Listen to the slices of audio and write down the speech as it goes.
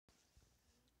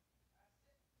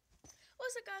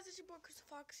What's up, guys? It's your boy Crystal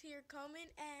Fox here,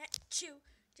 coming at you.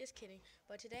 Just kidding.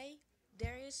 But today,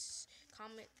 Darius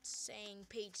comments saying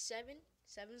page 7.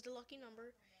 7's the lucky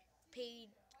number. Page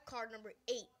card number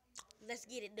 8. Let's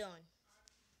get it done.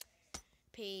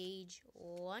 Page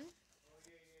 1.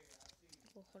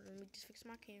 Oh, hold on, let me just fix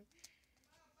my camera.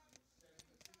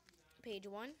 Page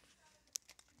 1.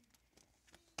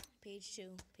 Page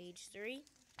 2. Page 3.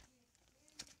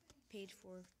 Page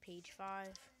 4. Page 5.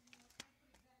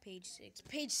 Page 6.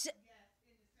 Page 6.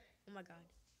 Oh my god.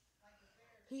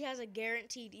 He has a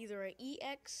guaranteed either a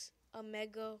EX, a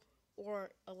Mega, or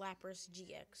a Lapras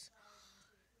GX.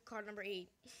 Card number 8.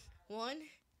 1,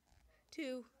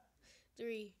 2,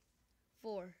 3,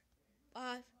 4,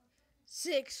 5,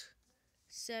 6,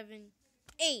 7,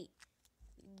 8.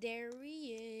 There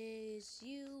he is.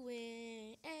 You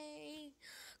win a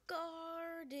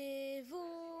Gardevoir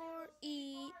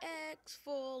EX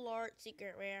Full Art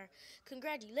Secret Rare.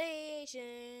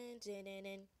 Congratulations.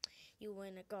 You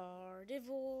win a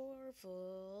Gardevoir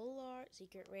Full Art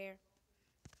Secret Rare.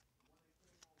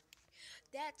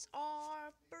 That's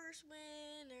our first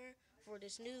winner for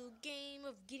this new game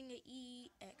of getting an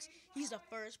EX. He's the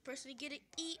first person to get an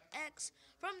EX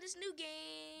from this new game.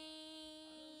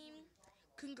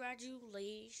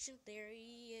 Congratulations, there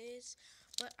he is.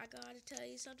 But I gotta tell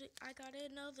you something, I got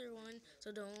another one,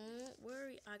 so don't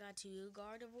worry. I got 2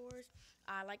 Gardevoirs.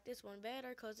 I like this one better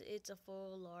because it's a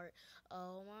full art.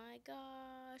 Oh my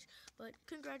gosh. But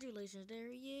congratulations, there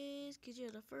he is, because you're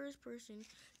the first person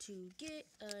to get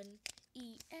an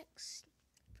EX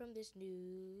from this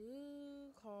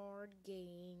new card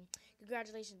game.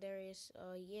 Congratulations, Darius.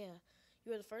 Yeah,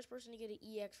 you are the first person to get an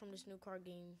EX from this new card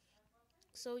game.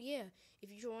 So yeah, if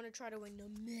you want to try to win the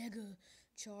Mega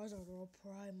Charizard or a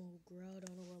Primal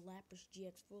Groudon or a Lapras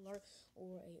GX Full Art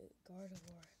or a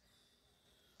Gardevoir,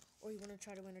 or you want to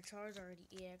try to win a Charizard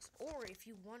EX, or if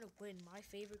you want to win my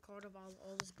favorite card of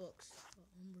all his books, the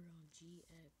Umbreon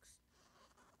GX,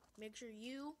 make sure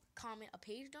you comment a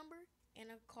page number and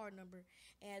a card number,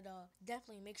 and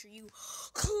definitely make sure you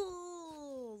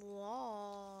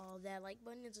that like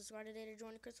button and subscribe today to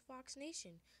join the Crystal Fox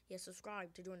Nation. Yeah,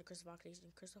 subscribe to join the Crystal Fox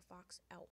Nation. Crystal Fox out.